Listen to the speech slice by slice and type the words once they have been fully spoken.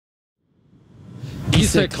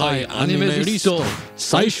Isekai Anime Listo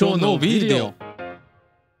最初のビデオ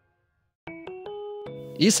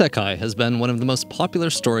Isekai has been one of the most popular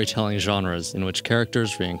storytelling genres in which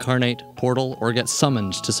characters reincarnate, portal, or get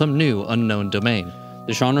summoned to some new, unknown domain.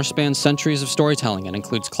 The genre spans centuries of storytelling and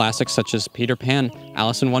includes classics such as Peter Pan,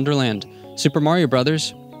 Alice in Wonderland, Super Mario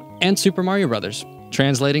Bros., and Super Mario Bros.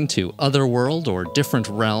 Translating to otherworld or different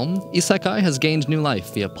realm, Isekai has gained new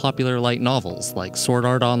life via popular light novels like Sword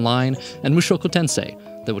Art Online and Mushoku Tensei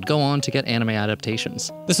that would go on to get anime adaptations.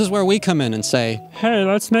 This is where we come in and say, Hey,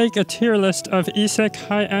 let's make a tier list of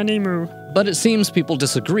Isekai anime. But it seems people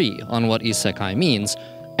disagree on what Isekai means,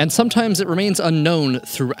 and sometimes it remains unknown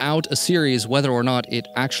throughout a series whether or not it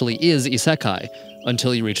actually is Isekai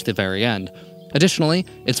until you reach the very end. Additionally,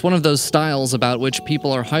 it's one of those styles about which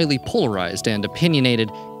people are highly polarized and opinionated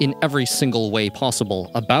in every single way possible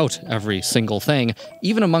about every single thing,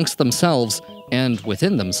 even amongst themselves and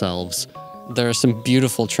within themselves. There are some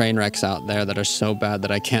beautiful train wrecks out there that are so bad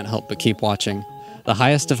that I can't help but keep watching. The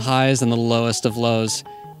highest of highs and the lowest of lows,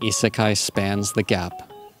 Isekai spans the gap.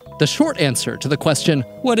 The short answer to the question,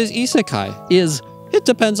 What is Isekai? Is, It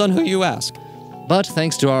depends on who you ask. but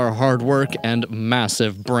thanks to our hard work and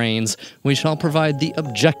massive brains, we shall provide the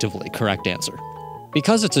objectively correct answer.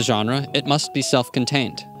 Because it's a genre, it must be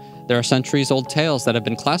self-contained. There are centuries-old tales that have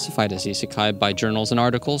been classified as isekai by journals and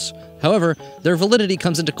articles. However, their validity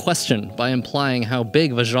comes into question by implying how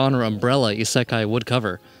big of a genre umbrella isekai would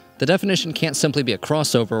cover. The definition can't simply be a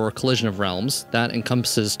crossover or collision of realms. That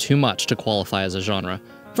encompasses too much to qualify as a genre.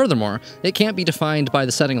 Furthermore, it can't be defined by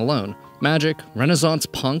the setting alone. Magic, Renaissance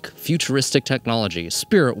punk, futuristic technology,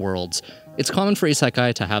 spirit worlds. It's common for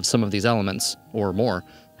isekai to have some of these elements, or more.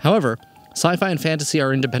 However, sci-fi and fantasy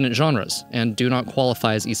are independent genres, and do not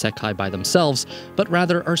qualify as isekai by themselves, but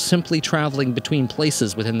rather are simply traveling between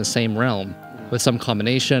places within the same realm, with some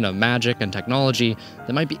combination of magic and technology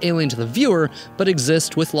that might be alien to the viewer, but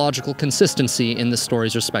exist with logical consistency in the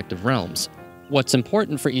story's respective realms. What's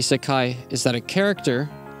important for isekai is that a character,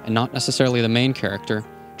 and not necessarily the main character,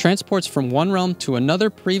 transports from one realm to another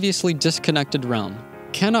previously disconnected realm,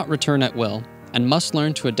 cannot return at will, and must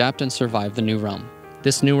learn to adapt and survive the new realm.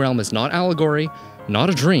 This new realm is not allegory, not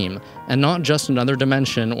a dream, and not just another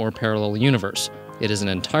dimension or parallel universe. It is an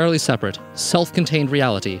entirely separate, self-contained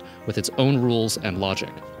reality with its own rules and logic.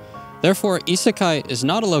 Therefore, isekai is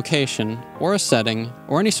not a location, or a setting,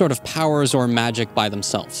 or any sort of powers or magic by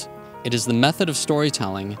themselves. It is the method of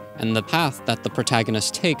storytelling and the path that the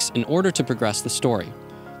protagonist takes in order to progress the story.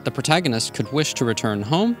 The protagonist could wish to return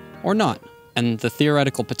home or not, and the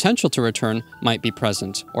theoretical potential to return might be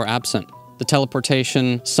present or absent. The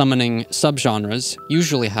teleportation, summoning subgenres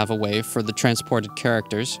usually have a way for the transported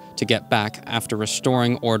characters to get back after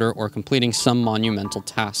restoring order or completing some monumental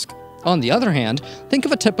task. On the other hand, think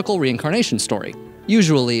of a typical reincarnation story.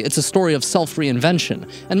 Usually, it's a story of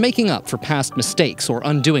self-reinvention and making up for past mistakes or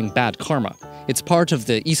undoing bad karma. It's part of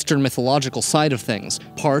the Eastern mythological side of things,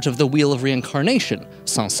 part of the wheel of reincarnation,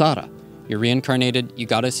 samsara. You're reincarnated, you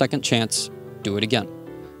got a second chance, do it again.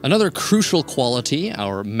 Another crucial quality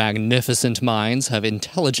our magnificent minds have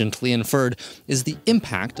intelligently inferred is the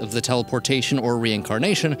impact of the teleportation or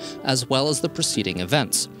reincarnation, as well as the preceding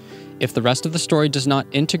events. If the rest of the story does not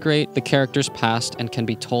integrate the character's past and can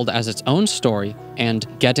be told as its own story, and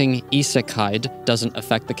getting isekai'd doesn't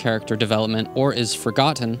affect the character development or is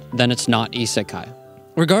forgotten, then it's not isekai.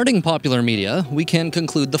 Regarding popular media, we can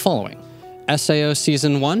conclude the following. SAO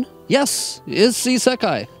Season 1? Yes, is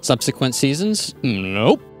isekai. Subsequent seasons?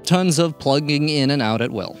 Nope. Tons of plugging in and out at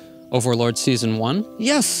will. Overlord Season 1?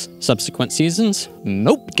 Yes. Subsequent seasons?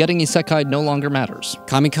 Nope. Getting isekai no longer matters.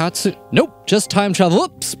 Kamikatsu? Nope. Just time travel.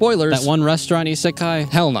 Oops, spoilers. That one restaurant isekai?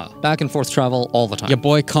 Hell no. Back and forth travel all the time. Your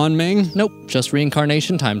boy Conming? Nope. Just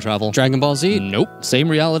reincarnation time travel. Dragon Ball Z? Nope. Same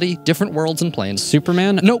reality, different worlds and planes.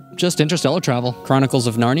 Superman? Nope. Just interstellar travel. Chronicles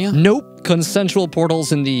of Narnia? Nope. Consensual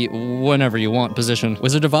portals in the whenever you want position.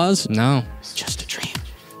 Wizard of Oz? No. It's just a dream.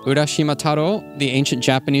 Urashima Taro, the ancient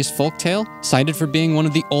Japanese folktale, cited for being one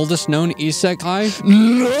of the oldest known isekai?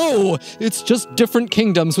 No! It's just different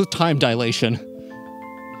kingdoms with time dilation.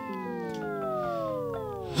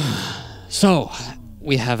 So,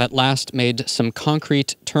 we have at last made some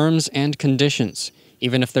concrete terms and conditions,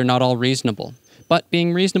 even if they're not all reasonable. But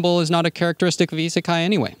being reasonable is not a characteristic of isekai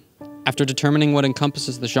anyway. After determining what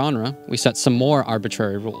encompasses the genre, we set some more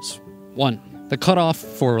arbitrary rules. 1. The cutoff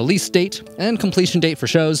for release date and completion date for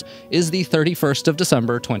shows is the 31st of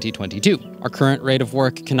December 2022. Our current rate of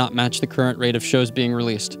work cannot match the current rate of shows being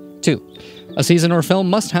released. 2. A season or film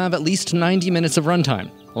must have at least 90 minutes of runtime,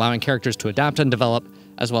 allowing characters to adapt and develop,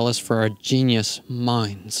 as well as for our genius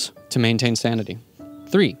minds to maintain sanity.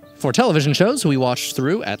 3. For television shows, we watched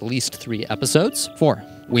through at least 3 episodes. 4.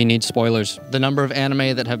 We need spoilers. The number of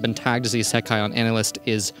anime that have been tagged as isekai on AniList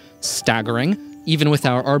is staggering. Even with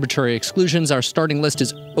our arbitrary exclusions, our starting list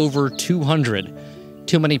is over 200.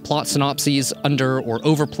 Too many plot synopses under or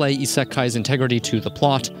overplay isekai's integrity to the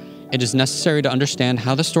plot. It is necessary to understand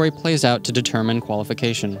how the story plays out to determine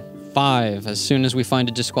qualification. 5. As soon as we find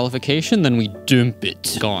a disqualification, then we dump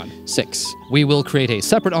it. Gone. 6. We will create a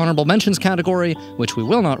separate honorable mentions category, which we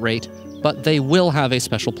will not rate, but they will have a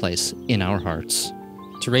special place in our hearts.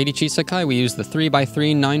 To rate each isekai, we use the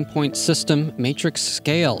 3x3 9-point system matrix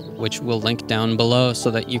scale, which we'll link down below so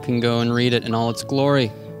that you can go and read it in all its glory.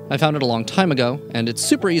 I found it a long time ago, and it's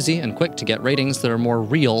super easy and quick to get ratings that are more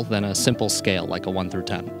real than a simple scale like a 1 through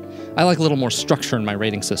 10. I like a little more structure in my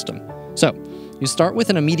rating system. So, you start with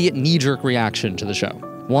an immediate knee-jerk reaction to the show.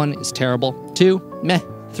 1 is terrible, 2, meh,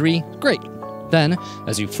 3, great. Then,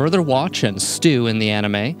 as you further watch and stew in the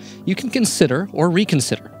anime, you can consider or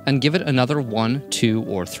reconsider and give it another 1, 2,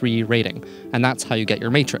 or 3 rating, and that's how you get your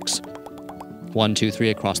matrix. 1, 2, 3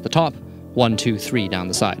 across the top, 1, 2, 3 down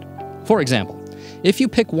the side. For example, if you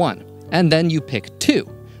pick 1 and then you pick 2,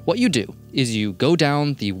 what you do is you go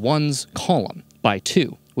down the 1's column by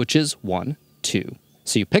 2, which is 1, 2.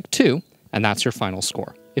 So you pick 2, and that's your final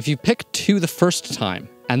score. If you pick 2 the first time,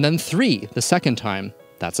 and then 3 the second time,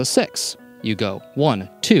 that's a 6. You go 1,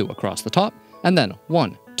 2 across the top, and then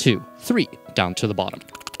 1, 2, 3 down to the bottom.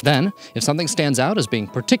 Then, if something stands out as being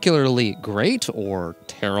particularly great or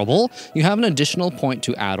terrible, you have an additional point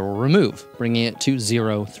to add or remove, bringing it to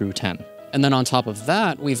 0 through 10. And then on top of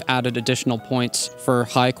that, we've added additional points for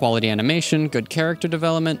high-quality animation, good character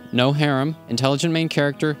development, no harem, intelligent main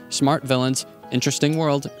character, smart villains, interesting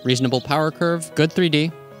world, reasonable power curve, good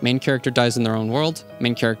 3D, main character dies in their own world,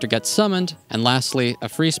 main character gets summoned, and lastly, a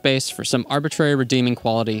free space for some arbitrary redeeming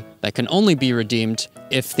quality that can only be redeemed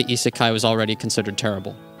if the isekai was already considered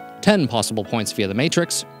terrible. 10 possible points via the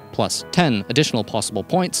matrix, plus 10 additional possible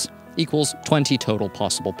points, equals 20 total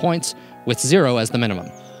possible points, with 0 as the minimum.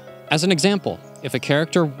 As an example, if a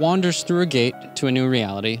character wanders through a gate to a new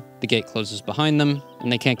reality, the gate closes behind them, and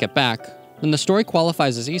they can't get back, then the story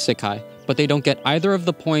qualifies as isekai, but they don't get either of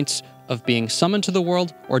the points of being summoned to the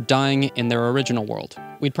world or dying in their original world.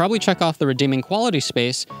 We'd probably check off the redeeming quality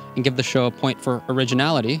space and give the show a point for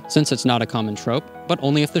originality, since it's not a common trope, but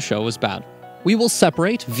only if the show was bad. We will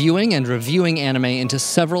separate viewing and reviewing anime into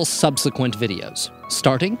several subsequent videos,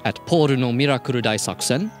 starting at Poru no Mirakuru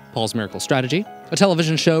Daisakusen, Paul's Miracle Strategy, a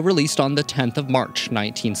television show released on the 10th of March,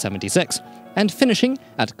 1976, and finishing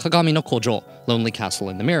at Kagami no Kojo, Lonely Castle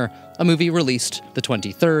in the Mirror, a movie released the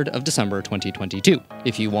 23rd of December 2022.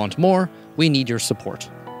 If you want more, we need your support.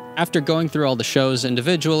 After going through all the shows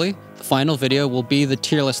individually, the final video will be the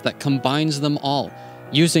tier list that combines them all,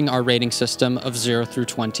 using our rating system of 0 through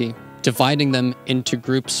 20, dividing them into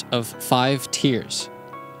groups of 5 tiers.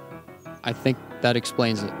 I think that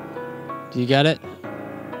explains it. Do you get it?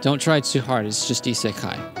 Don't try too hard, it's just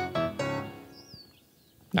isekai.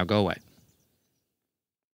 Now go away.